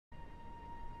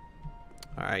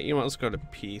Alright, you know what? Let's go to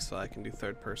P so I can do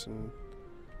third person.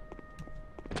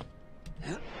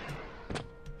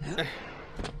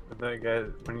 That guy,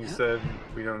 when you said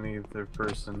we don't need third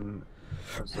person,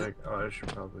 I was like, oh, I should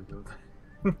probably go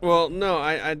there. Well, no,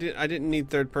 I didn't need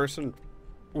third person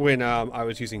when I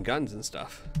was using guns and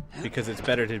stuff, because it's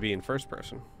better to be in first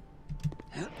person.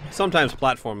 Sometimes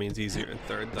platforming is easier in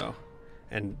third, though,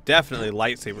 and definitely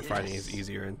lightsaber fighting is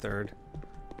easier in third.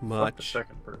 Fuck the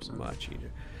second person. Much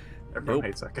easier. Everyone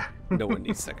hates that guy. No one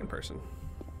needs second person.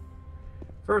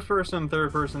 First person,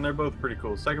 third person, they're both pretty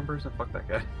cool. Second person, fuck that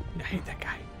guy. I hate that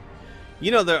guy.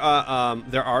 You know, there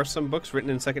are some books written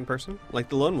in second person, like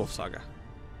the Lone Wolf Saga.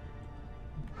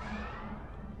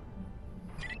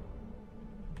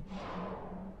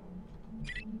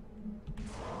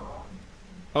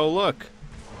 Oh look,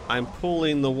 I'm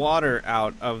pulling the water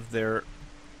out of their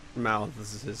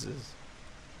mouths.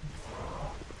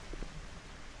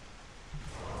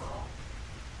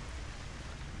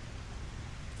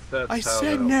 I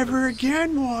said never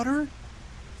again, water.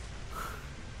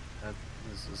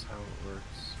 This is how it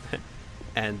works.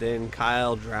 And then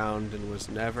Kyle drowned and was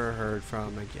never heard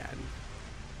from again.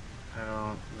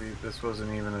 This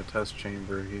wasn't even a test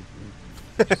chamber. He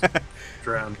just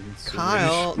drowned in sewage.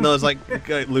 Kyle, no, it's like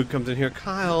Luke comes in here.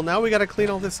 Kyle, now we got to clean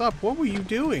all this up. What were you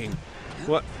doing?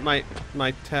 What, my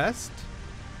test?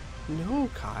 No,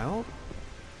 Kyle.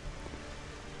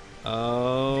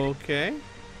 Okay.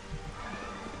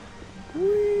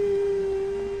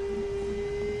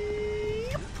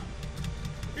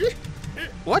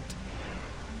 What?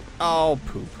 Oh,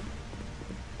 poop.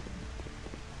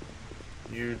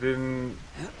 You didn't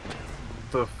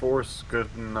the Force good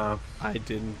enough. I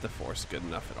didn't the Force good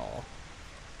enough at all.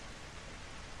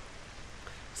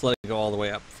 Let's let it go all the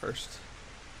way up first.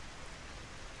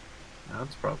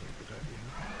 That's probably a good idea.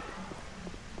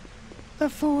 The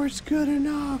Force good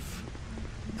enough.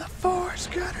 The Force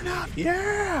good enough.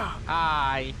 Yeah.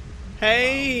 Hi.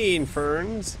 Hey,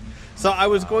 Ferns. So I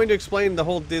was going to explain the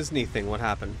whole Disney thing. What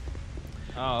happened?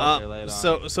 Oh, okay, lay it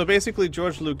on. So basically,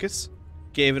 George Lucas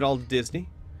gave it all to Disney,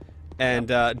 and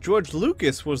George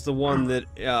Lucas was the one that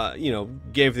you know,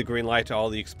 gave the green light to all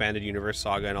the expanded universe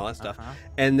saga and all that stuff.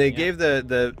 And they gave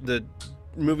the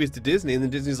movies to Disney, and then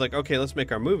Disney's like, okay, let's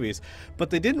make our movies.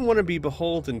 But they didn't want to be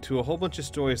beholden to a whole bunch of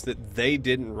stories that they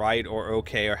didn't write or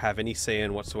okay or have any say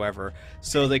in whatsoever.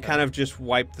 So they kind of just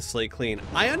wiped the slate clean.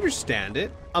 I understand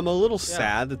it. I'm a little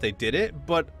sad that they did it,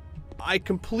 but I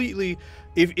completely,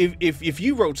 if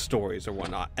you wrote stories or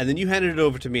whatnot, and then you handed it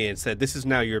over to me and said, this is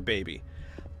now your baby,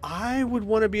 I would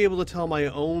want to be able to tell my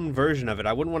own version of it.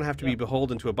 I wouldn't want to have to be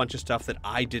beholden to a bunch of stuff that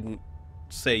I didn't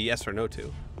say yes or no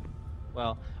to.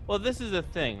 Well, this is the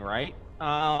thing, right?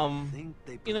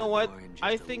 You know what?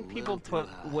 I think people put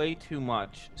way too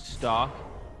much stock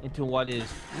into what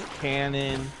is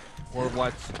canon or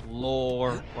what's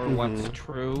lore or what's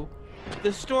true.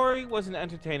 The story was an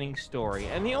entertaining story,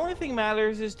 and the only thing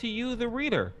matters is to you, the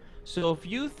reader. So if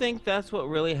you think that's what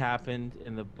really happened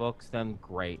in the books, then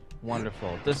great,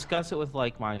 wonderful. Discuss it with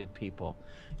like-minded people.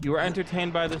 You were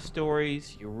entertained by the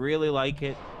stories, you really like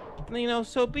it, you know,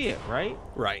 so be it, right?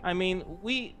 Right. I mean,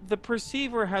 the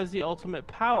perceiver has the ultimate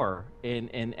power in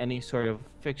any sort of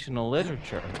fictional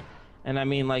literature. And I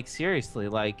mean, like, seriously,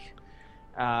 like,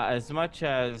 as much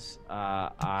as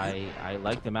I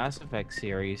like the Mass Effect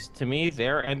series, to me,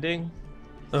 their ending,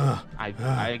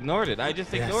 I ignored it. I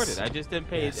just ignored it. I just didn't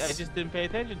pay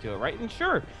attention to it, right? And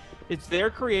sure, it's their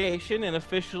creation, and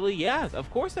officially, yes, of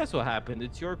course that's what happened.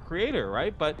 It's your creator,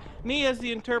 right? But me as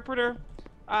the interpreter,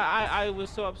 I was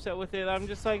so upset with it. I'm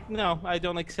just like, no, I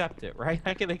don't accept it, right?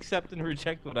 I can accept and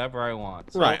reject whatever I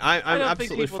want. So right. I'm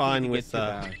absolutely fine with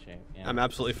I'm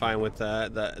absolutely fine with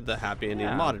the happy ending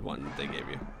modded one that they gave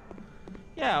you.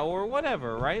 Yeah, or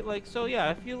whatever, right? Like, so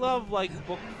yeah, if you love like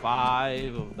book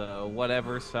 5 of the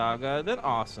whatever saga, then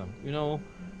awesome. You know,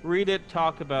 read it,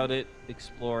 talk about it,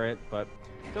 explore it, but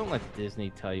don't let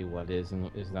Disney tell you what is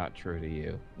and is not true to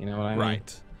you. You know what I mean?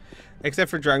 Right. Except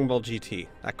for Dragon Ball GT.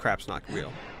 That crap's not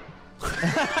real.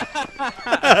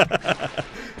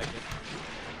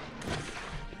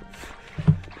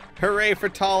 Hooray for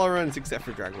tolerance, except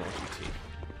for Dragon Ball GT.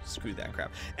 Screw that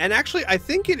crap. And actually, I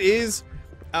think it is,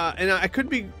 and I could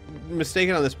be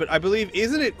mistaken on this, but I believe,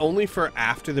 isn't it only for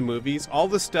after the movies? All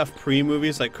the stuff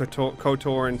pre-movies, like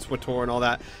KOTOR and SWTOR and all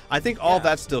that, I think all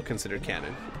that's still considered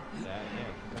canon.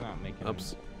 They're not making a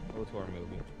KOTOR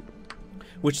movie.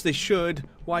 Which they should.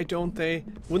 Why don't they?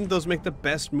 Wouldn't those make the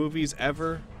best movies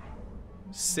ever?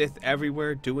 Sith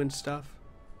everywhere doing stuff.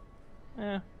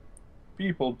 Yeah.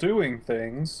 People doing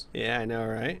things. Yeah, I know,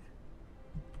 right?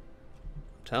 I'm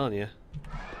telling you.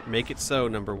 Make it so,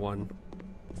 #1.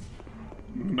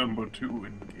 Number 2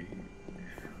 engage.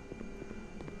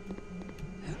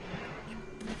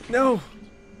 No!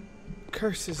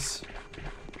 Curses.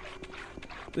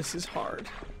 This is hard.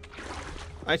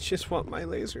 I just want my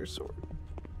laser sword.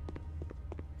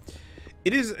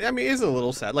 It is, I mean, it is a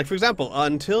little sad. Like, for example,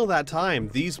 until that time,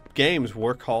 these games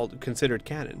were considered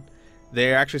canon.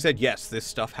 They actually said, yes, this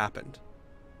stuff happened.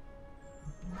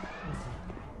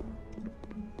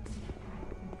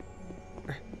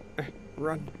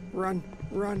 Run, run,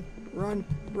 run, run,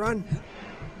 run.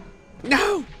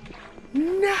 No!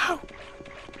 No!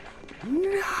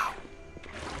 No!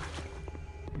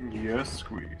 Yes,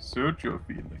 Squee, search your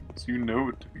feelings. You know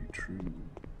it to be true.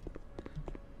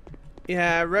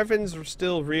 Yeah, Revan's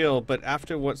still real, but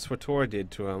after what Swator did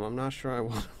to him, I'm not sure I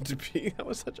want him to be. That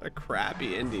was such a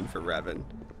crappy ending for Revan.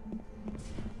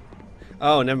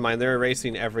 Oh, never mind. They're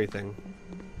erasing everything.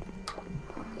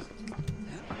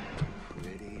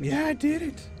 Yeah, I did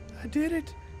it. I did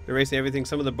it. They're erasing everything.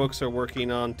 Some of the books are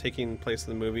working on taking place in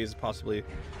the movies, possibly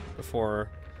before.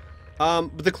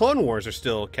 But the Clone Wars are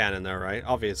still canon, though, right?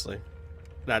 Obviously.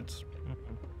 That's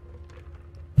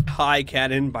high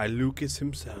canon by Lucas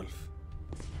himself.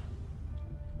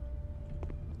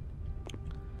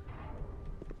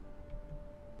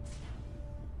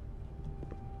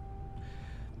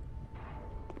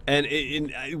 And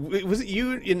was it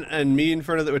you and me,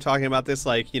 Inferno, that were talking about this?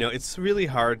 Like, you know, it's really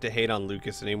hard to hate on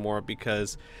Lucas anymore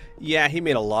because, yeah, he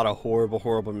made a lot of horrible,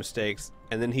 horrible mistakes,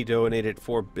 and then he donated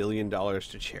 $4 billion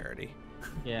to charity.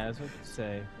 Yeah, that's what you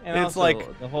say. And it's also,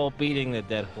 like the whole beating the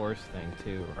dead horse thing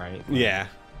too, right? Like, yeah,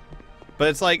 but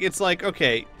it's like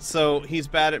okay, so he's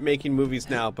bad at making movies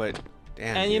now, but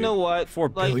damn. And dude, you know what?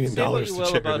 $4 like, billion say what you to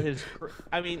will about charity. his.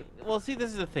 I mean, well, see,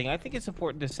 this is the thing. I think it's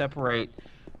important to separate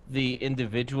the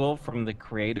individual from the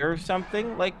creator or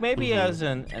something. Like maybe as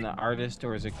an artist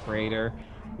or as a creator,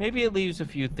 maybe it leaves a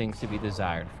few things to be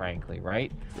desired, frankly,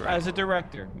 right? As a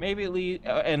director, maybe it leaves,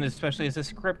 and especially as a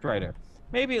script writer,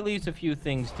 maybe it leaves a few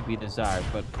things to be desired.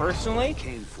 But personally,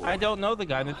 I don't know the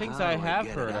guy. The things I have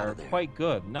heard are quite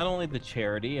good. Not only the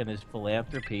charity and his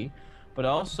philanthropy, but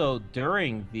also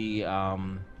during the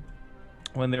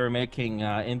when they were making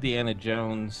Indiana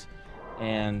Jones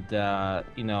and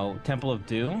you know, Temple of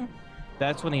Doom.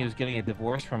 That's when he was getting a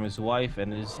divorce from his wife,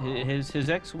 and his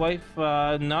ex-wife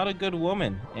not a good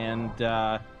woman,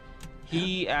 and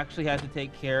he actually had to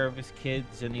take care of his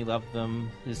kids, and he loved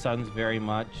them, his sons, very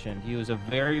much, and he was a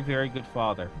very, very good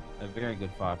father,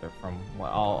 from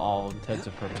all intents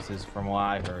and purposes, from what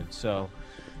I heard. So,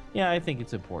 yeah, I think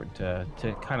it's important to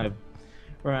kind of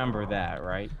remember that,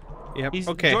 right? Yep.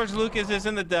 Okay. George Lucas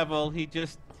isn't the devil.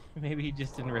 Maybe he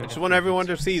just didn't really. I just want everyone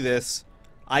to see this.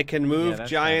 I can move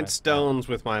giant stones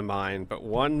with my mind, but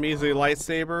one measly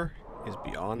lightsaber is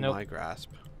beyond my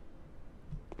grasp.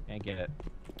 Can't get it.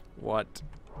 What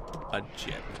a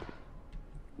chip.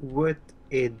 What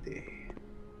a day.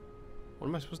 What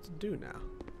am I supposed to do now?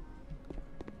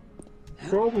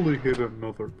 Probably hit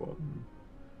another button.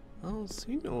 I don't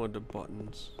see no other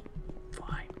buttons.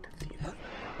 Find the other.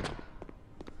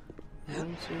 I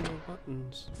don't see no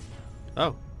buttons.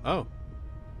 Oh. Oh.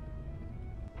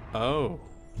 Oh.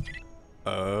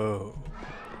 Oh.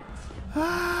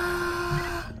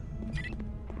 Ah!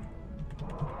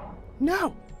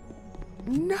 No!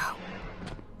 No!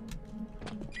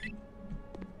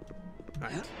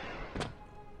 Right.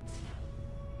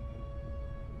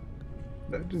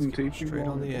 That didn't take you Straight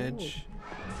long on the at all. edge.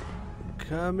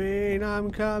 Coming,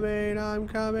 I'm coming, I'm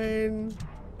coming.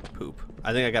 Poop.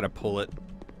 I think I gotta pull it.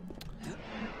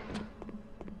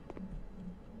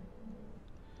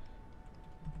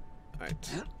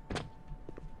 Alright.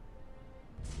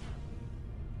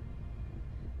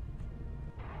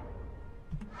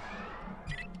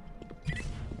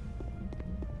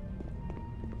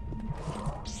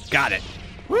 Got it.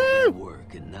 Woo!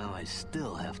 Work, and now I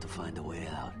still have to find a way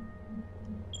out.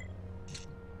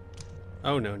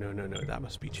 Oh no, no, no, no, that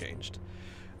must be changed.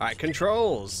 Alright,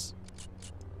 controls.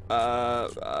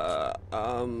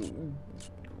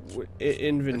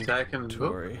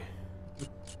 Inventory.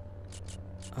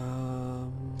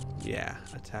 Yeah,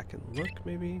 attack and look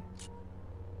maybe.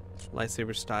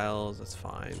 Lightsaber styles, that's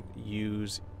fine.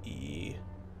 Use E.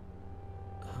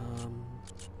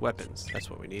 Weapons, that's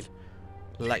what we need.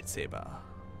 Lightsaber.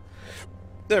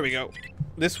 There we go.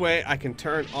 This way I can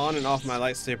turn on and off my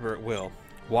lightsaber at will.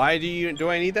 Why do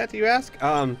I need that, do you ask?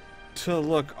 To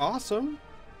look awesome.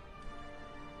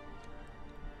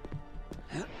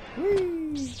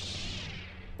 Whee.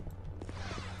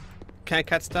 Can I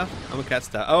cut stuff? I'm gonna cut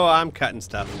stuff. Oh, I'm cutting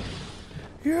stuff.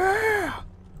 Yeah!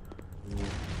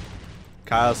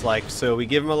 Kyle's like, so we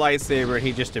give him a lightsaber and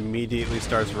he just immediately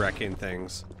starts wrecking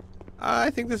things. I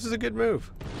think this is a good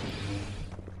move.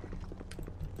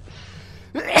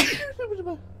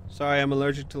 Sorry, I'm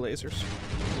allergic to lasers.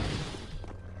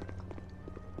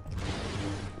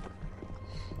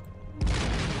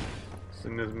 It's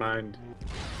in his mind.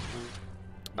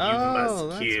 Oh, You must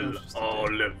that's kill interesting.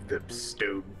 all of the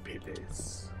stone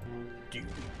pillars. Dudes.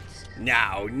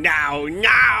 Now, now,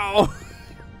 now!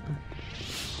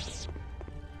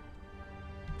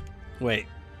 Wait,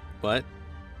 what?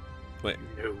 Wait,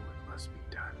 No, it must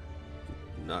be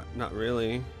done. not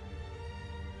really.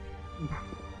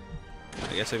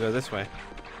 I guess I go this way.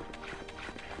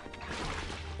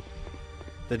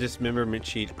 The dismemberment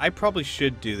cheat. I probably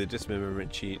should do the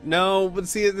dismemberment cheat. No, but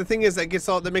see, the thing is, that makes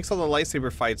all the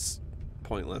lightsaber fights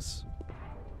pointless.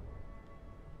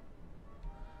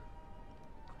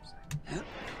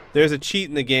 There's a cheat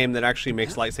in the game that actually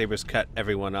makes lightsabers cut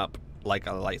everyone up like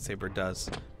a lightsaber does.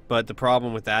 But the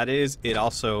problem with that is it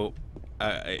also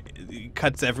it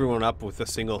cuts everyone up with a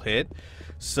single hit.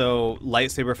 So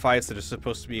lightsaber fights that are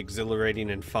supposed to be exhilarating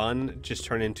and fun just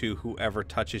turn into whoever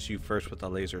touches you first with a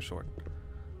laser sword.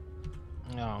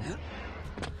 No.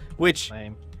 Which,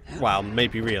 Lame. while may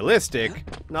be realistic,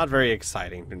 not very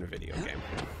exciting in a video game.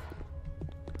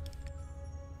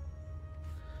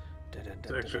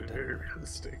 It's actually very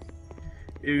realistic.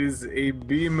 It is a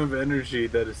beam of energy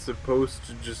that is supposed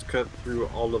to just cut through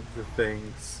all of the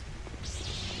things.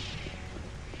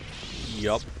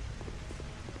 Yup.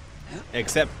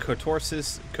 Except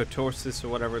Kotorsis or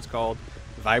whatever it's called,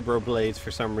 vibroblades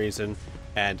for some reason,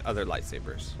 and other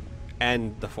lightsabers.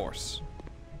 And the Force.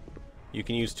 You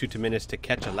can use Tutaminis to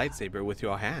catch a lightsaber with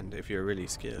your hand if you're really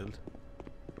skilled.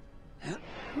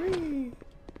 Whee!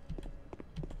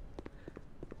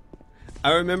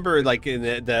 I remember, like, in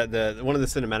the one of the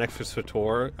cinematics for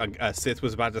SWTOR, a Sith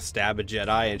was about to stab a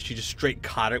Jedi, and she just straight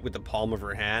caught it with the palm of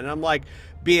her hand. And I'm like,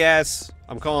 BS.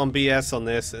 I'm calling BS on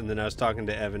this. And then I was talking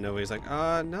to Evan Noe. He's like,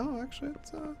 no, actually,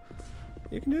 it's,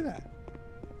 you can do that.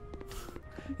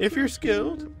 If you're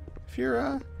skilled, if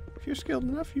you're skilled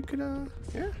enough, you could,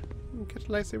 yeah, you can catch a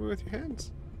lightsaber with your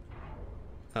hands.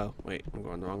 Oh, wait, I'm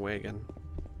going the wrong way again.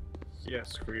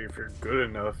 Yes, if you're good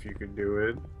enough, you can do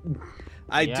it.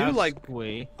 I do like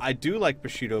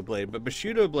Bushido Blade, but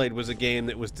Bushido Blade was a game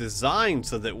that was designed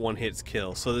so that one hits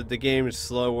kill, so that the game is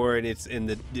slower and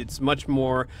it's much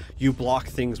more, you block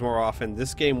things more often.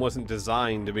 This game wasn't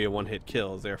designed to be a one-hit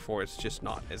kill, therefore it's just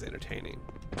not as entertaining.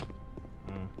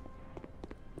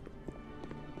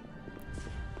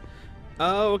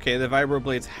 Oh, okay, the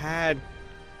vibroblades had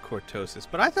Cortosis,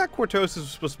 but I thought Cortosis was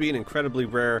supposed to be an incredibly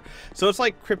rare, so it's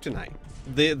like Kryptonite,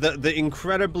 the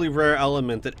incredibly rare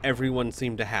element that everyone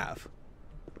seemed to have.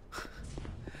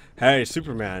 Hey,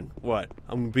 Superman, what?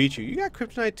 I'm gonna beat you. You got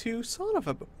Kryptonite too? Son of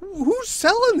a... Who's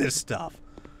selling this stuff?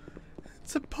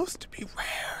 It's supposed to be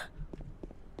rare.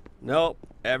 Nope,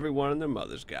 everyone and their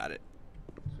mother's got it.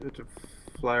 You have to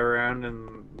fly around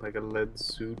in like a lead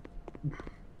suit.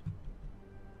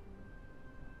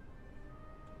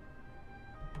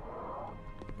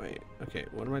 Wait, okay,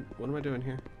 what am I doing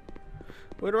here?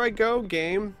 Where do I go,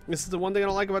 game? This is the one thing I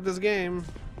don't like about this game.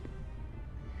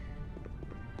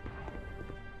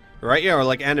 Right, yeah, or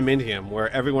like Animintium, where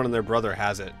everyone and their brother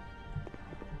has it.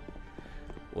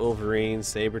 Wolverine,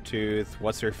 Sabretooth,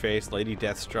 What's-Her-Face, Lady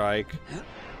Deathstrike,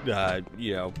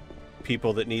 you know,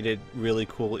 people that needed really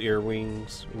cool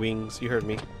earwings. Wings, you heard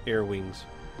me. Earwings.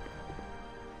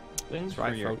 Things That's right,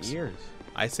 for your folks. ears.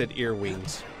 I said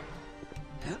earwings.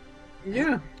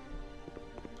 Yeah.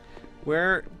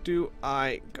 Where do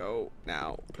I go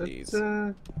now, please?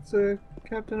 It's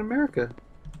Captain America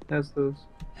has those.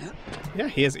 Yeah,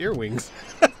 he has earwings.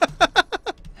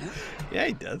 Yeah,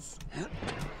 he does.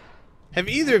 Have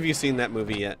either of you seen that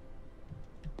movie yet?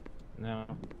 No.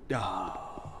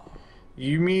 Oh.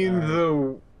 You mean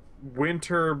the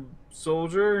Winter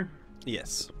Soldier?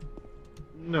 Yes.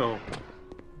 No.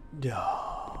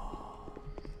 Oh.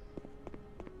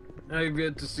 I've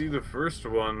yet to see the first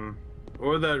one.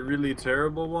 Or that really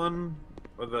terrible one.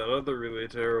 Or that other really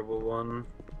terrible one.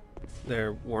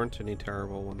 There weren't any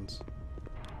terrible ones.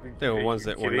 There were Are ones you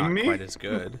that were kidding not me? quite as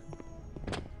good.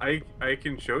 I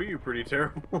can show you pretty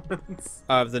terrible ones.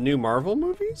 Of the new Marvel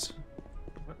movies?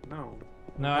 What? No.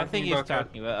 No, I think he's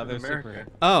talking about other Captain super.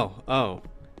 Oh. Yeah,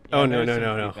 Oh, there's no.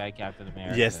 some pretty bad Captain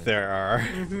America. Yes, there are.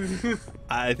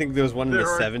 I think there was one in the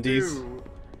 70s.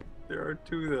 There are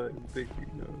two that I'm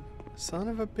thinking of. Son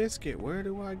of a biscuit, where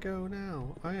do I go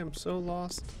now? I am so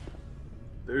lost.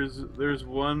 There's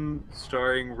one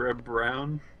starring Reb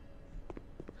Brown.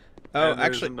 Oh, and there's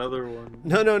actually, another one.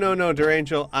 no,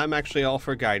 Durangel. I'm actually all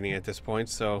for guiding at this point,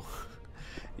 so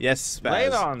Yes, Spaz. Lay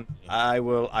it on. I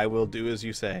will do as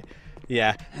you say.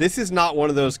 Yeah, this is not one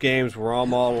of those games where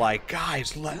I'm all like,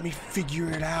 guys, let me figure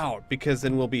it out, because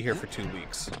then we'll be here for 2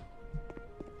 weeks.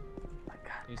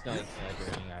 He's not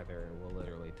exaggerating either. It will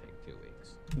literally take 2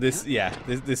 weeks.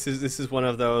 This is one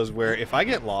of those where if I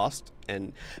get lost,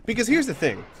 and because here's the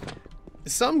thing,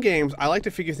 some games I like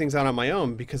to figure things out on my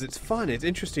own because it's fun, it's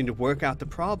interesting to work out the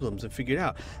problems and figure it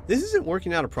out. This isn't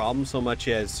working out a problem so much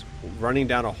as running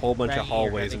down a whole bunch of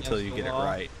hallways until you get it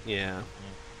right. Yeah.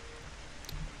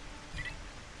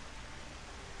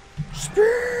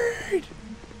 Speed!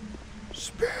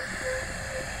 Speed!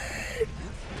 You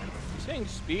saying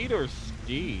speed or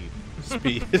Steve?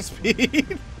 Speed.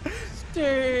 Speed.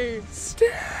 Steve.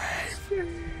 Steve.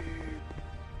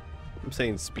 I'm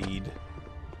saying speed.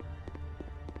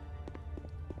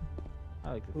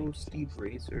 I like to think Steve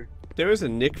Racer. There was a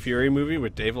Nick Fury movie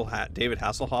with David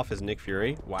Hasselhoff as Nick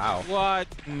Fury. Wow. What?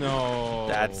 No.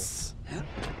 That's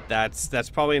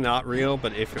probably not real,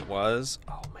 but if it was,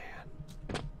 oh man,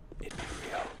 it'd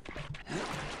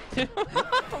be real.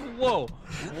 Whoa.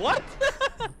 What?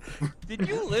 Did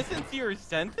you listen to your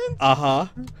sentence? Uh-huh.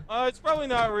 It's probably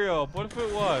not real, but if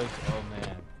it was, oh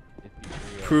man, it'd be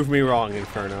real. Prove me wrong,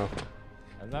 Inferno.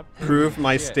 I'm not Prove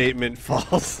my shit. statement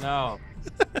false. No.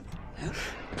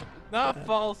 Not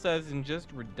false as in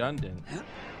just redundant.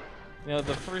 You know,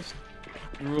 the first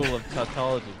rule of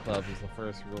Tautology Club is the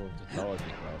first rule of Tautology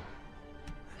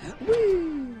Club.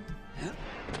 Whee!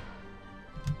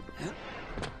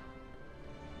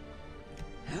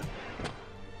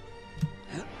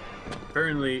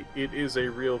 Apparently, it is a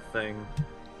real thing.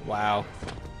 Wow.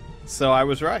 So I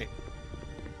was right.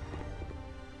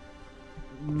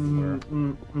 You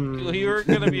were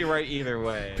gonna be right either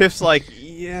way. Piff's like,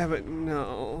 yeah, but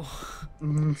no.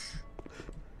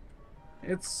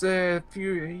 It's a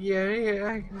few, yeah,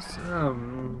 I guess,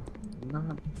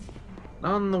 not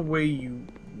on the way you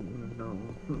know.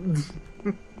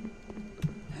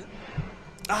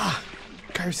 Ah,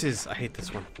 curses! I hate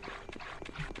this one.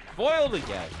 Foiled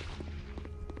again.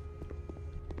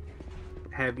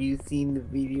 Have you seen the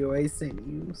video I sent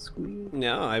you, Squeak?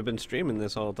 No, I've been streaming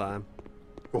this whole time.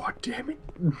 God damn it!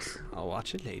 I'll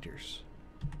watch it later.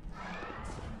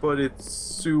 But it's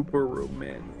super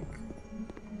romantic.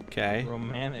 Okay.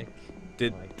 Romantic.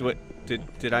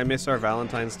 Did I miss our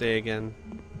Valentine's Day again?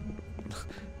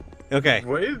 Okay.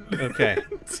 What? Okay.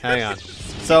 Hang on.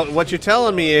 So what you're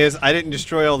telling me is I didn't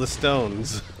destroy all the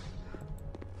stones.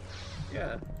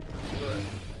 Yeah. But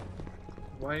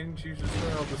why didn't you just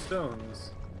throw all the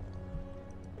stones?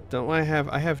 Don't I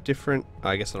have different... Oh,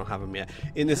 I guess I don't have them yet.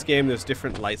 In this game, there's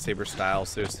different lightsaber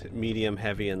styles. There's medium,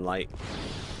 heavy, and light.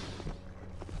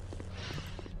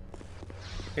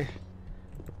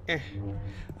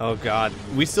 Oh, God.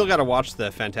 We still got to watch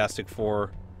the Fantastic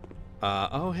Four.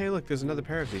 Oh, hey, look, there's another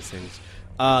pair of these things.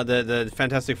 The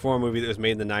Fantastic Four movie that was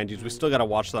made in the 90s. We still got to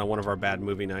watch that on one of our bad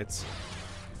movie nights.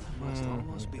 Must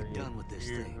almost be done with this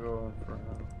thing.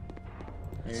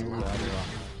 It's a lot.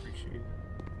 Appreciate it.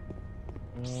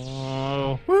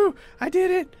 Oh. Woo! I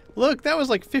did it! Look, that was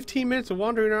like 15 minutes of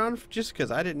wandering around just because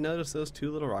I didn't notice those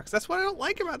two little rocks. That's what I don't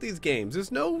like about these games.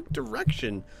 There's no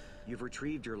direction. You've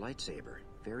retrieved your lightsaber.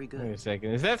 Very good. Wait a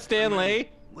second. Is that Stanley?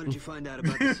 What did you find out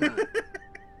about the sun?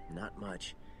 Not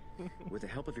much. With the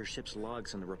help of your ship's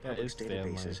logs and the Republic's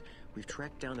databases, we've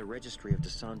tracked down the registry of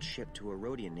Dasan's ship to a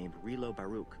Rhodian named Rilo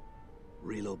Baruch.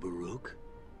 Rilo Baruch?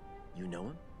 You know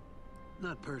him?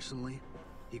 Not personally.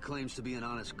 He claims to be an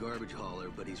honest garbage hauler,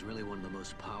 but he's really one of the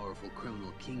most powerful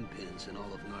criminal kingpins in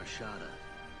all of Nar Shaddaa.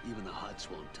 Even the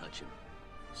Hutts won't touch him.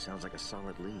 Sounds like a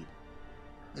solid lead.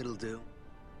 It'll do.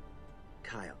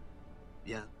 Kyle.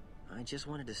 Yeah? I just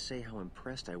wanted to say how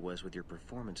impressed I was with your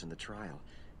performance in the trial.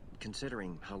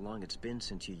 Considering how long it's been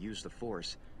since you used the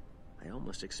Force, I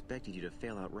almost expected you to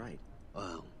fail outright.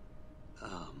 Well,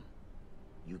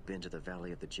 You've been to the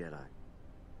Valley of the Jedi.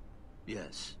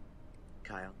 yes.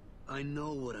 Kyle? I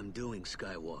know what I'm doing,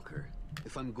 Skywalker.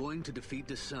 If I'm going to defeat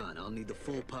Dasan, I'll need the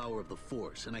full power of the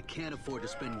Force, and I can't afford to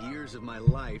spend years of my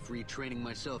life retraining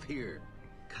myself here.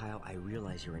 Kyle, I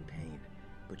realize you're in pain,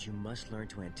 but you must learn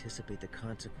to anticipate the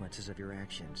consequences of your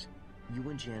actions. You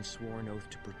and Jan swore an oath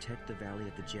to protect the Valley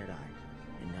of the Jedi,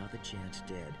 and now that Jan's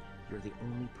dead, you're the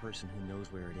only person who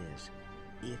knows where it is.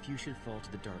 If you should fall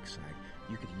to the dark side,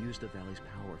 you could use the Valley's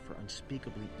power for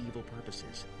unspeakably evil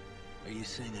purposes. Are you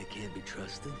saying I can't be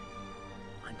trusted?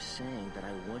 I'm saying that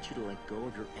I want you to let go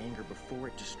of your anger before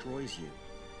it destroys you.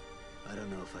 I don't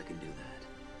know if I can do that.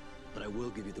 But I will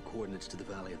give you the coordinates to the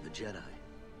Valley of the Jedi.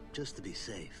 Just to be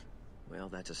safe. Well,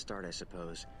 that's a start, I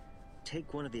suppose.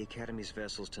 Take one of the Academy's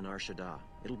vessels to Nar Shaddaa.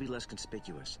 It'll be less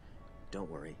conspicuous. Don't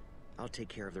worry. I'll take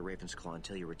care of the Raven's Claw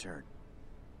until you return.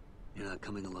 You're not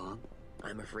coming along?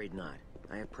 I'm afraid not.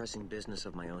 I have pressing business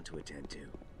of my own to attend to.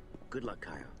 Good luck,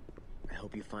 Kyle. I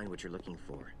hope you find what you're looking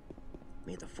for.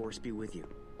 May the Force be with you.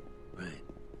 Right.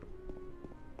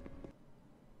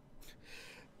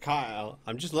 Kyle,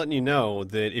 I'm just letting you know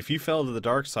that if you fell to the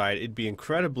dark side, it'd be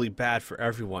incredibly bad for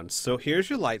everyone. So here's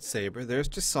your lightsaber. There's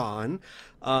Jason.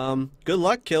 Good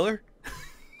luck, killer.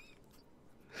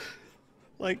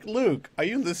 Like, Luke, are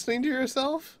you listening to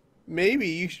yourself? Maybe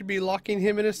you should be locking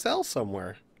him in a cell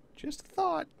somewhere. Just a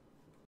thought.